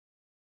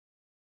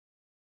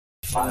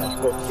I'm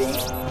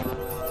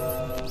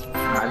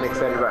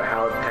excited about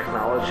how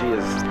technology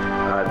is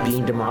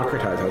being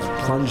democratized, how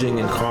it's plunging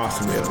in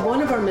cost.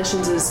 One of our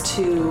missions is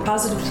to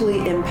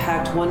positively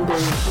impact 1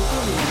 billion people.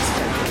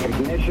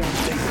 Ignition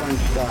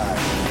sequence start.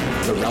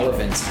 The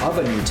relevance of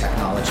a new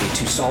technology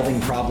to solving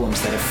problems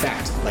that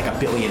affect like 1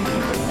 billion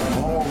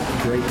people. All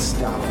great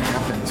stuff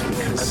happens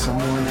because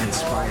someone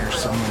inspires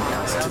someone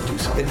else to do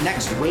something. The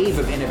next wave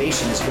of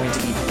innovation is going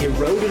to be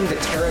eroding the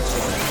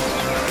territory.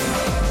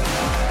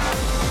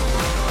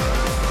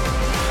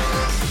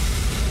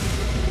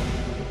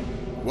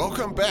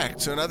 Welcome back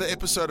to another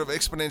episode of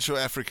Exponential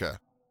Africa,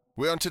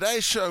 where on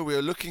today's show we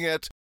are looking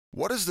at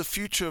what does the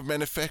future of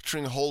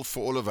manufacturing hold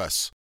for all of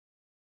us.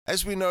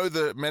 As we know,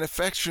 the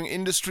manufacturing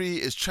industry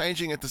is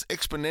changing at this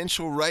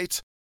exponential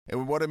rate,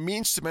 and what it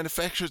means to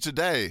manufacture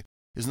today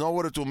is not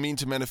what it will mean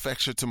to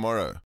manufacture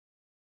tomorrow.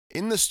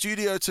 In the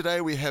studio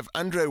today we have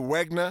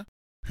Wegner,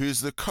 who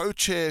is the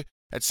co-chair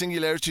at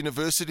Singularity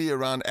University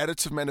around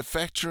additive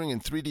manufacturing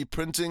and 3D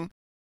printing,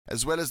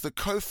 as well as the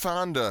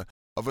co-founder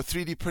of a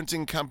 3D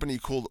printing company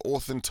called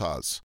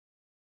Exponential.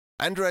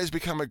 Andre has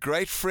become a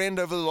great friend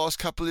over the last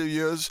couple of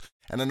years,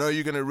 and I know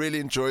you're going to really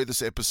enjoy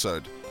this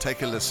episode.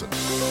 Take a listen.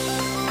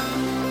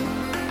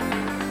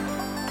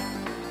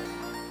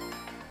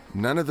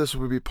 None of this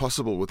would be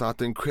possible without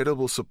the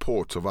incredible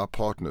support of our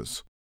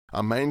partners.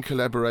 Our main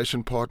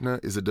collaboration partner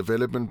is the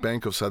Development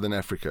Bank of Southern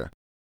Africa,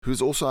 who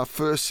is also our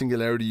first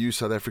Singularity U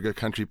South Africa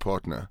country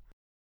partner.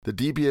 The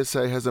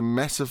DBSA has a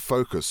massive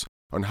focus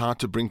on how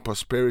to bring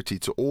prosperity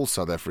to all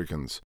South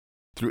Africans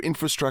through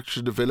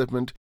infrastructure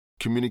development,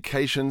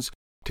 communications,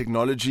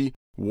 technology,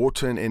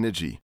 water and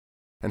energy,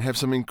 and have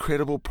some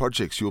incredible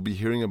projects you'll be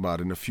hearing about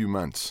in a few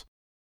months.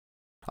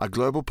 Our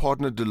global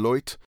partner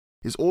Deloitte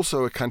is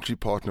also a country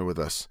partner with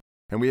us,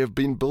 and we have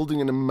been building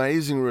an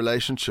amazing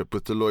relationship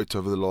with Deloitte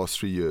over the last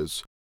 3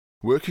 years.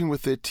 Working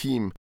with their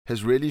team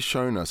has really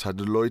shown us how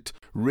Deloitte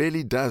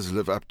really does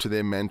live up to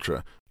their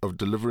mantra of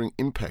delivering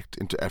impact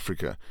into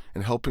Africa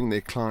and helping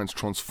their clients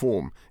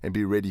transform and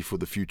be ready for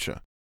the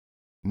future.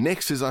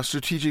 Next is our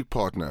strategic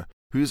partner,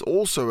 who is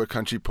also a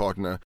country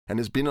partner and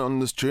has been on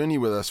this journey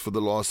with us for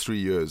the last 3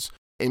 years,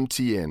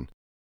 MTN.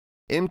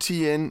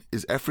 MTN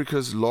is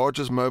Africa's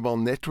largest mobile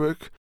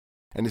network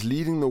and is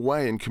leading the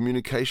way in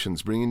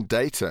communications, bringing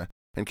data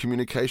and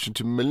communication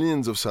to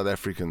millions of South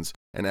Africans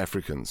and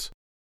Africans.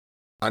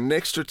 Our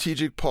next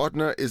strategic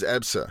partner is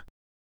ABSA.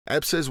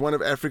 ABSA is one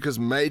of Africa's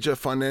major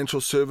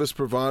financial service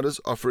providers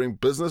offering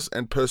business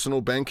and personal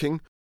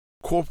banking,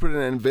 corporate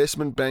and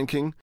investment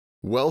banking,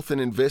 wealth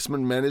and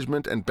investment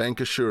management, and bank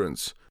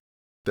assurance.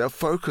 They are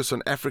focused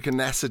on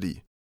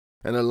Africanacity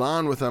and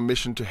align with our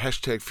mission to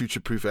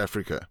 #futureproof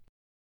Africa.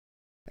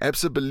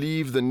 ABSA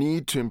believe the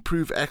need to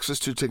improve access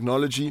to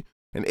technology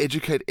and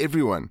educate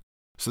everyone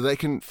so they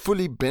can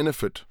fully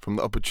benefit from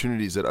the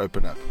opportunities that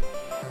open up.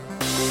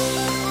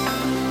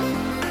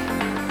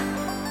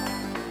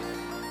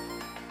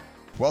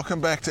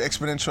 Welcome back to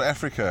Exponential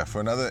Africa for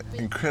another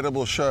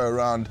incredible show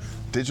around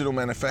digital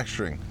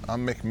manufacturing.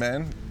 I'm Mick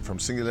Mann from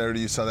Singularity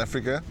U South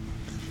Africa,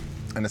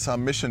 and it's our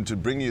mission to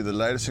bring you the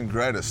latest and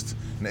greatest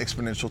in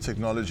exponential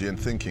technology and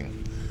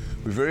thinking.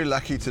 We're very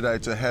lucky today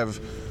to have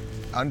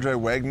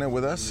Wegner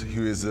with us,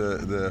 who is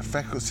the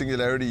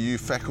Singularity U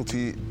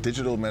Faculty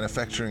Digital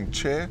Manufacturing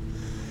Chair,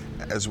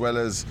 as well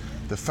as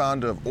the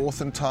founder of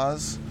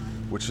Exponential,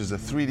 which is a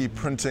 3D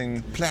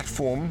printing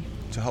platform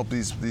to help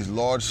these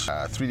large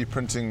 3D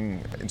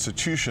printing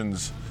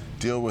institutions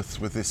deal with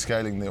their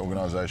scaling their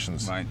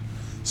organizations. Right.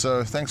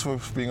 So thanks for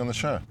being on the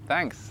show.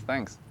 Thanks.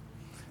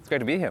 It's great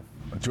to be here.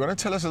 Do you want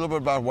to tell us a little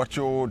bit about what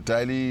your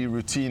daily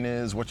routine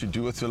is, what you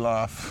do with your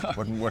life,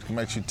 what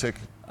makes you tick?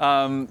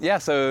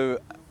 So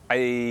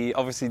I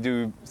obviously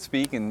do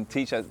speak and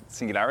teach at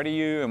Singularity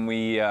U, and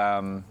we,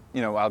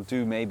 I'll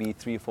do maybe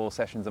 3 or 4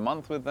 sessions a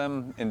month with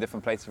them in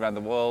different places around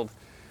the world.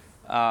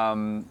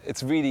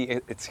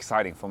 It's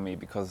exciting for me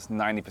because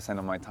 90%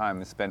 of my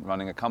time is spent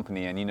running a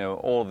company, and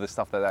all of the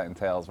stuff that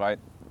entails, right?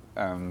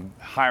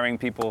 Hiring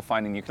people,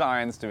 finding new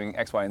clients, doing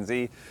X, Y, and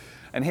Z.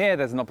 And here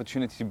there's an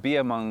opportunity to be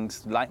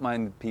amongst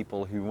like-minded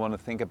people who want to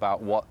think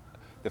about what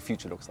the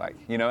future looks like,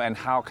 and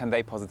how can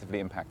they positively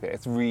impact it.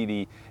 It's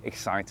really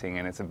exciting,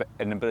 and it's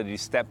an ability to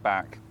step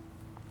back.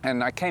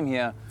 And I came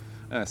here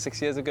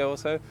 6 years ago or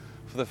so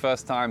for the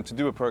first time to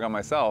do a program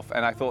myself,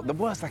 and I thought the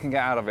worst I can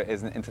get out of it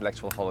is an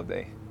intellectual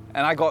holiday.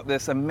 And I got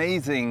this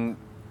amazing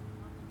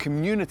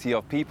community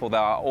of people that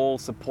are all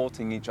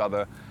supporting each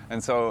other.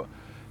 And so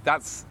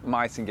that's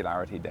my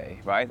Singularity day,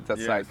 right?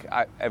 That's yes.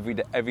 Like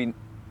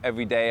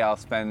every day I'll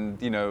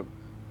spend,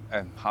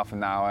 half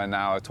an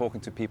hour talking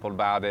to people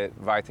about it,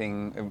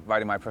 writing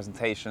my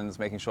presentations,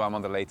 making sure I'm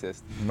on the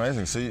latest.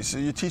 Amazing. So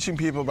you're teaching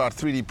people about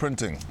 3D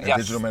printing and Yes,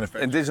 digital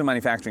manufacturing. and digital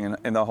manufacturing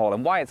in the whole,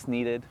 and why it's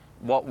needed,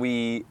 what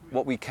we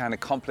can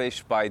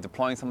accomplish by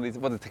deploying some of these,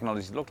 what the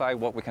technologies look like,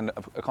 what we can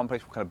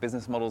accomplish, what kind of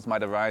business models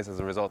might arise as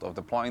a result of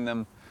deploying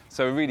them.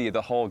 So really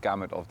the whole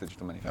gamut of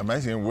digital manufacturing.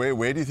 Amazing. And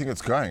where do you think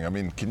it's going? I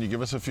mean, can you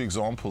give us a few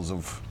examples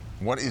of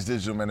What is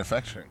digital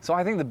manufacturing? So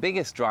I think the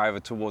biggest driver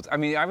towards, I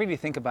really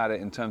think about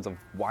it in terms of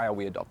why are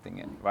we adopting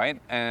it,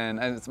 right? And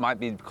it might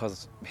be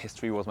because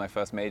history was my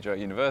first major at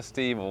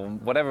university or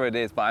whatever it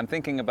is, but I'm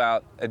thinking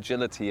about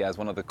agility as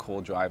one of the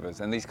core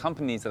drivers. And these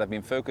companies that have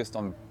been focused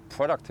on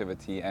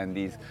productivity and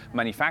these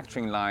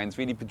manufacturing lines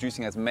really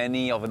producing as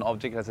many of an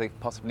object as they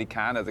possibly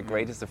can at the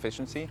greatest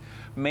efficiency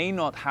may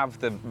not have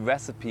the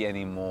recipe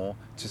anymore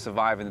to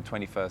survive in the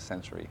 21st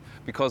century.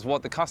 Because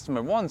what the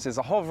customer wants is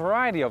a whole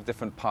variety of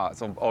different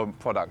parts or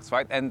products,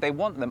 right? And they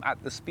want them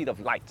at the speed of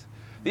light.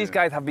 These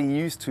guys have been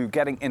used to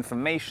getting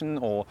information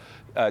or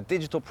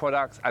digital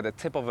products at the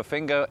tip of a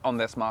finger on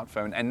their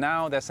smartphone. And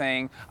now they're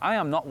saying, I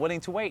am not willing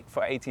to wait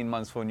for 18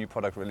 months for a new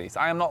product release.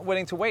 I am not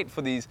willing to wait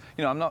for these,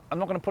 I'm not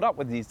going to put up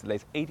with these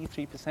delays.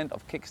 83%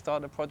 of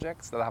Kickstarter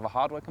projects that have a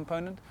hardware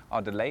component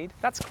are delayed.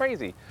 That's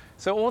crazy.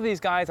 So all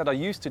these guys that are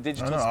used to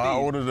digital speed. I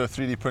ordered a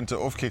 3D printer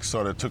off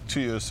Kickstarter. It took 2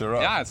 years to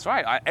arrive. Yeah, that's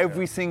right.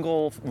 Every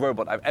single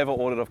robot I've ever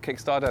ordered off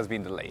Kickstarter has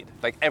been delayed.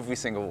 Like every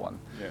single one.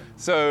 Yeah.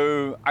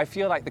 So I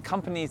feel like the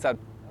companies that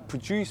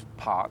produce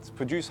parts,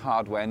 produce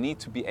hardware, need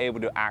to be able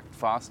to act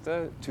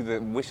faster to the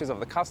wishes of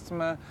the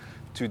customer,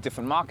 to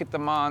different market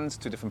demands,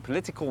 to different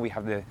political. We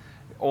have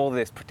all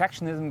this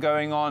protectionism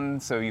going on,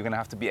 so you're going to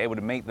have to be able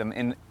to make them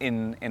in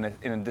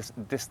a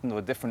distant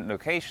or different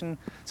location.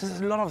 So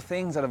there's a lot of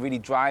things that are really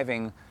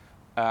driving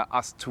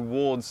us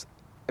towards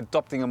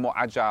adopting a more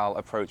agile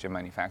approach in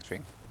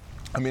manufacturing.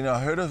 I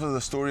heard of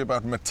the story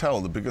about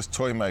Mattel, the biggest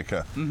toy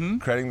maker,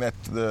 creating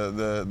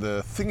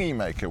the thingy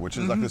maker, which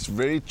is like this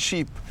very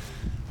cheap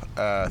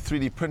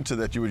 3D printer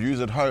that you would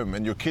use at home,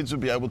 and your kids would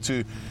be able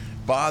to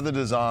buy the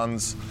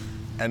designs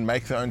and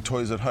make their own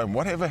toys at home.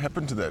 Whatever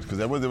happened to that? Because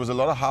there was a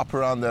lot of hype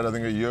around that, I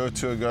think, a year or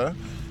two ago.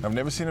 I've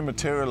never seen it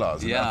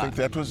materialize. Yeah. And I think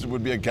that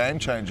would be a game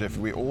changer if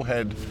we all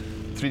had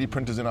 3D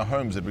printers in our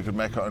homes, that we could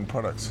make our own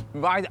products.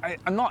 Right,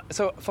 I'm not,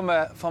 so from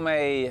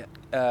a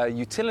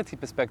utility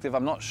perspective,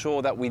 I'm not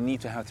sure that we need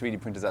to have 3D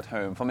printers at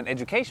home. From an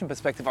education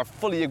perspective, I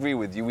fully agree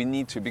with you, we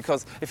need to,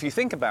 because if you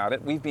think about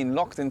it, we've been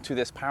locked into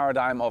this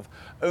paradigm of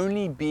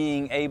only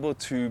being able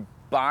to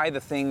buy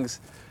the things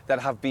that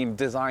have been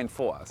designed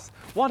for us.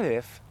 What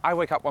if I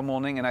wake up one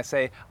morning and I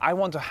say, I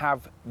want to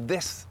have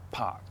this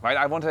part, right?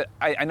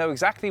 I know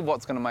exactly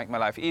what's going to make my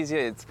life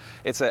easier.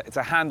 It's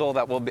a handle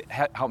that will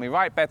help me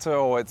write better,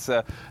 or it's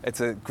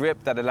a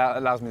grip that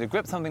allows me to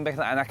grip something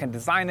better, and I can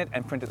design it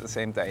and print it the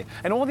same day.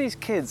 And all these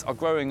kids are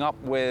growing up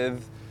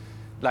with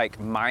like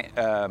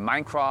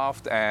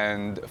Minecraft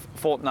and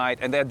Fortnite,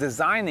 and they're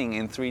designing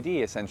in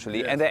 3D essentially,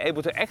 yes. And they're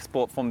able to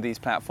export from these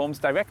platforms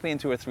directly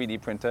into a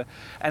 3D printer.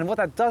 And what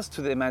that does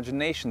to the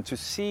imagination, to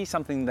see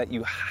something that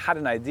you had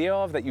an idea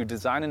of, that you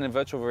designed in a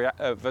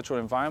virtual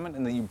environment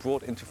and that you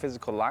brought into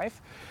physical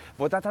life,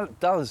 what that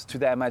does to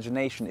their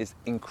imagination is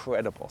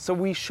incredible. So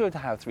we should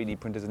have 3D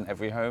printers in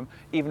every home,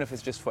 even if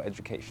it's just for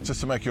education.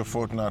 Just to make your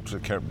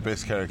Fortnite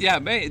best character.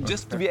 Yeah,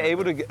 just to be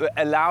able to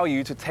allow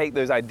you to take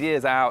those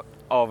ideas out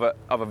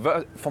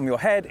from your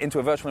head into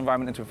a virtual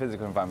environment, into a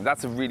physical environment.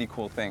 That's a really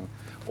cool thing.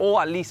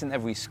 Or at least in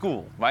every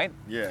school, right?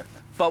 Yeah.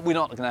 But we're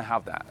not going to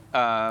have that.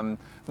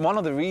 One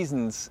of the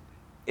reasons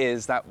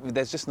is that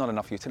there's just not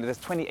enough utility. There's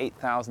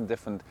 28,000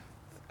 different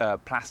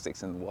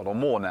plastics in the world, or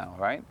more now,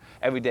 right?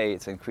 Every day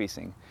it's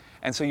increasing.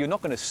 And so you're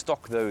not going to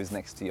stock those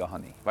next to your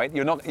honey, right?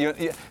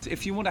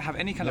 If you want to have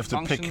any kind of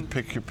function, you have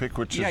to pick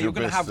which is your best you're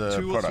going to have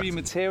two product. or three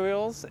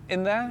materials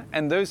in there,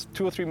 and those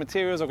 2 or 3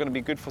 materials are going to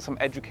be good for some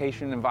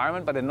education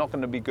environment, but they're not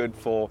going to be good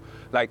for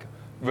like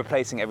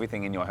replacing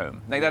everything in your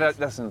home. Like that's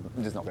just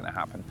not going to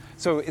happen.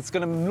 So it's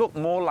going to look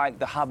more like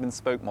the hub and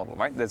spoke model,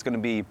 right? There's going to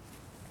be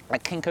a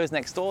Kinko's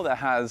next door that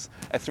has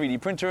a 3D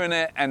printer in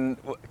it and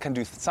can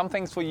do some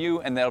things for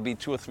you, and there'll be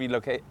 2 or 3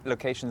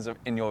 locations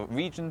in your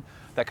region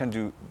that can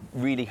do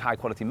really high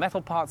quality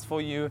metal parts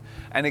for you,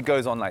 and it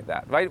goes on like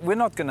that, right? We're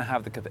not going to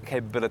have the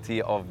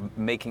capability of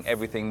making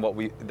everything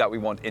that we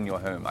want in your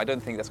home. I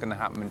don't think that's going to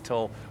happen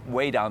until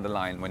way down the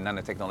line when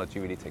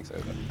nanotechnology really takes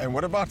over. And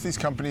what about these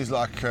companies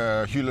like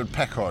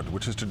Hewlett-Packard,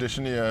 which is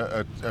traditionally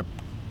a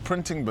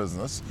printing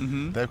business?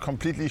 They're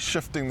completely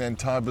shifting their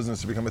entire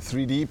business to become a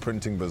 3D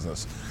printing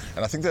business,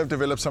 and I think they've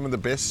developed some of the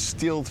best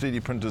steel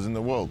 3D printers in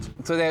the world.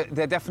 So they're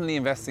definitely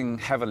investing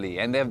heavily,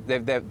 and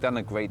they've done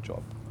a great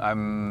job.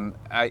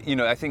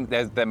 I think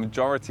the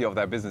majority of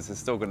their business is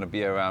still going to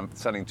be around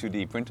selling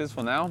 2D printers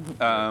for now.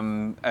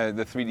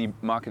 The 3D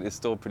market is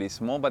still pretty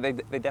small, but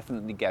they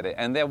definitely get it,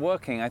 and they're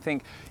working. I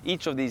think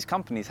each of these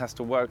companies has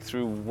to work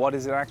through what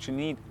is it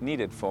actually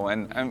needed for,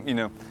 and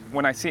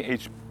when I see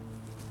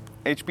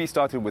HP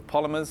started with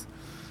polymers,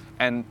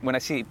 and when I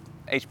see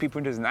HP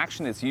printers in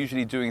action, it's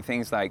usually doing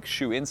things like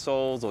shoe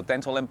insoles or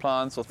dental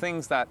implants or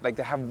things that like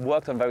they have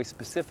worked on very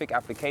specific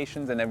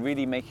applications, and they're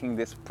really making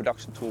this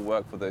production tool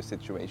work for those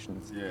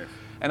situations. Yeah.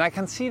 And I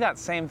can see that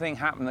same thing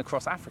happen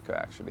across Africa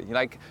actually.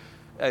 Like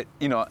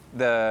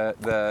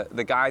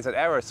the guys at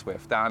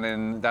Aeroswift down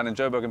in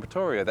Joburg and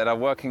Pretoria that are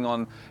working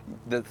on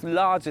the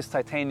largest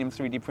titanium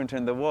 3D printer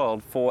in the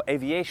world for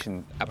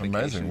aviation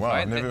applications. Amazing! Wow,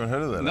 right? I've never even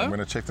heard of that. No? I'm going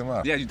to check them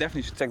out. Yeah, you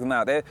definitely should check them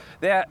out.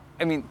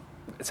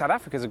 South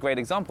Africa is a great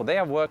example. They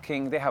have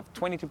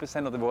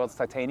 22% of the world's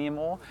titanium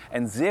ore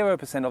and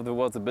 0% of the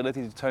world's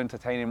ability to turn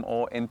titanium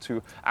ore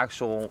into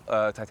actual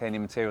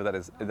titanium material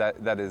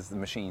that is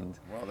machined.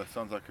 Wow, that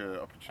sounds like an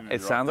opportunity.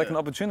 It sounds like an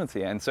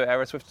opportunity. And so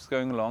Aeroswift is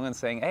going along and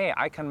saying, hey,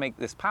 I can make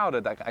this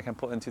powder that I can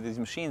put into these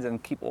machines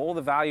and keep all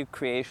the value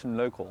creation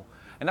local.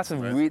 And that's a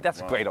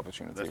great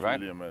opportunity, that's right?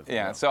 Really amazing.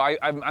 Yeah. So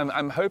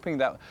I'm hoping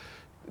that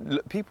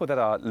people that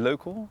are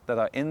local, that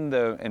are in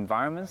the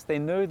environments, they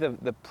know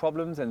the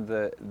problems and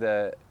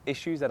the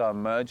issues that are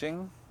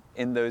emerging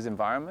in those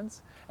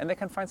environments, and they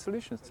can find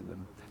solutions to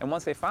them. And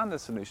once they find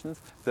those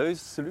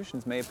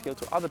solutions may appeal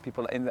to other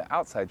people in the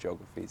outside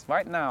geographies.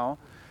 Right now,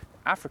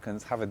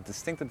 Africans have a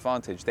distinct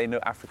advantage. They know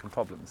African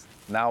problems.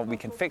 Now we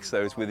can fix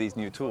those with these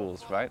new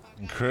tools, right?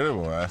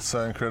 Incredible, that's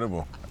so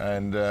incredible.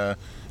 And I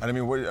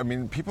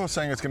mean, people are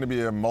saying it's going to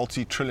be a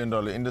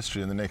multi-trillion-dollar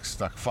industry in the next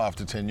 5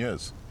 to 10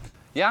 years.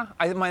 Yeah,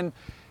 I mean,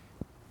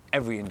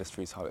 every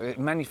industry is hard.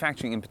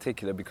 Manufacturing in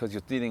particular, because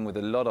you're dealing with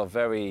a lot of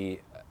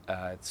very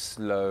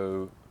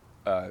slow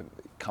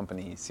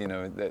companies. You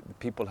know,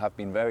 people have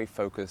been very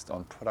focused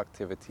on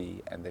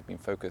productivity, and they've been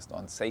focused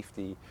on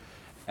safety,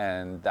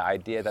 and the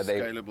idea that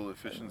scalable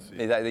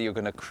efficiency, that you're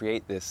going to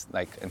create this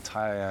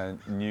entire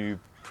new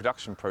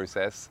production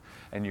process,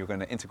 and you're going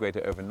to integrate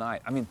it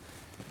overnight. I mean,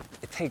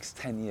 it takes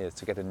 10 years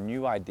to get a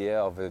new idea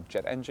of a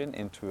jet engine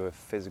into a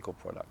physical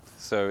product.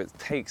 So it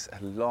takes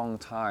a long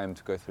time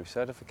to go through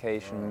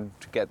certification,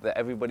 to get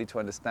everybody to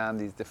understand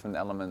these different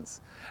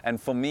elements.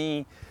 And for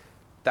me,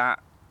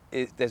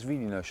 there's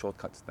really no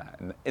shortcut to that.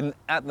 And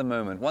at the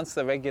moment, once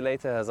the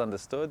regulator has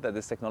understood that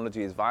this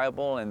technology is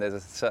viable and there's a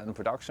certain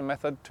production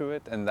method to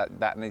it and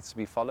that needs to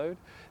be followed,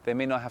 they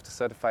may not have to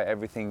certify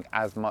everything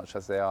as much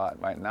as they are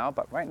right now.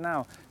 But right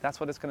now, that's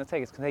what it's going to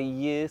take. It's going to take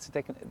years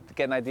to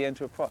get an idea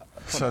into a product.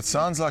 So it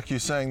sounds like you're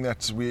saying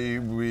that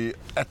we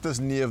at this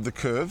knee of the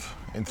curve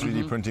in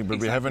 3D printing, but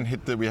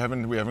exactly.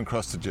 we haven't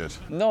crossed it yet.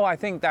 No, I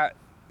think that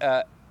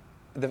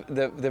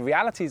the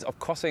realities of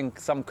crossing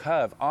some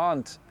curve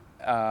aren't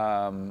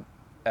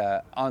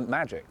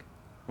magic,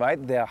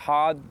 right? They're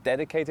hard,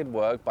 dedicated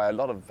work by a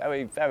lot of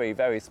very, very,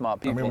 very smart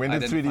people. I mean, when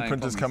did 3D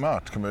printers come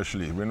out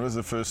commercially? When was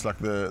the first,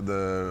 what was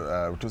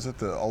it,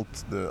 the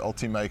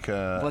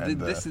Ultimaker, well, and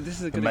this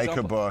is a good the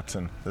example. MakerBot,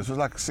 and this was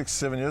like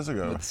 6-7 years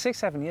ago. But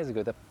 6-7 years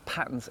ago, the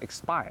patents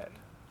expired,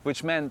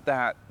 which meant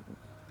that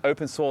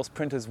open source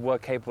printers were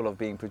capable of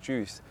being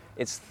produced.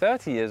 It's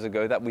 30 years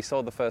ago that we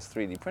saw the first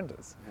 3D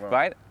printers,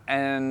 right?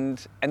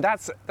 And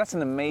that's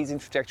an amazing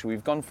trajectory.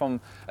 We've gone from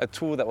a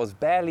tool that was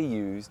barely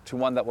used to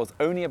one that was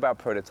only about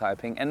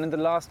prototyping. And in the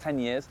last 10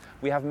 years,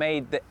 we have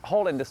made the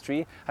whole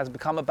industry has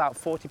become about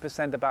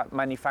 40% about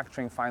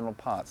manufacturing final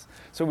parts.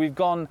 So we've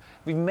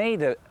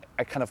made a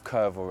kind of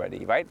curve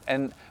already, right?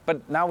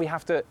 But now we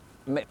have to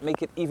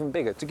make it even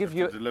bigger. To give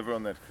you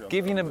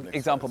an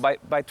example, by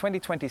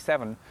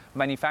 2027,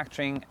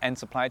 manufacturing and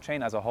supply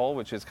chain as a whole,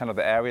 which is kind of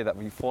the area that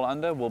we fall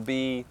under, will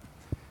be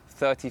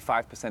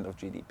 35% of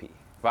GDP,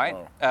 right?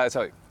 Wow.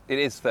 So it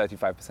is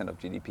 35% of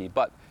GDP,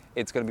 but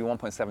it's going to be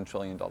 $1.7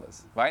 trillion,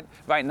 right?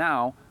 Right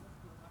now,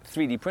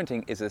 3D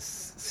printing is a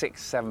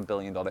 $6-7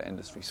 billion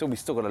industry. So we've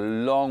still got a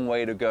long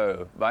way to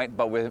go, right?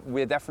 But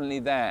we're definitely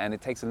there, and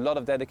it takes a lot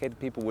of dedicated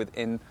people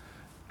within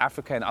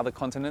Africa and other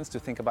continents to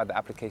think about the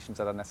applications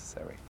that are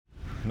necessary.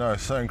 No,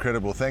 so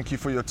incredible. Thank you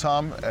for your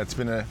time. It's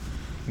been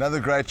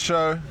another great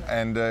show,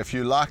 and if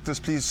you liked this,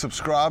 please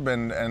subscribe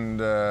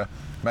and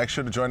make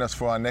sure to join us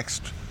for our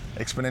next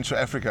Exponential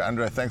Africa.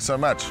 Andre, thanks so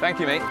much.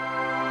 Thank you, mate.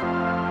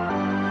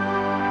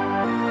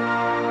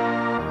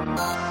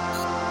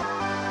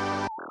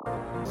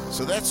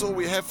 So that's all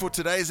we have for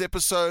today's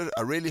episode.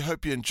 I really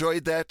hope you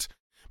enjoyed that.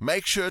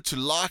 Make sure to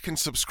like and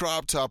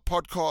subscribe to our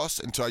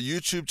podcast and to our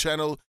YouTube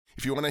channel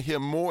if you want to hear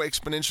more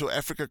Exponential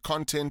Africa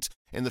content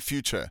in the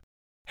future.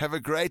 Have a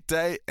great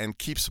day and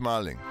keep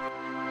smiling.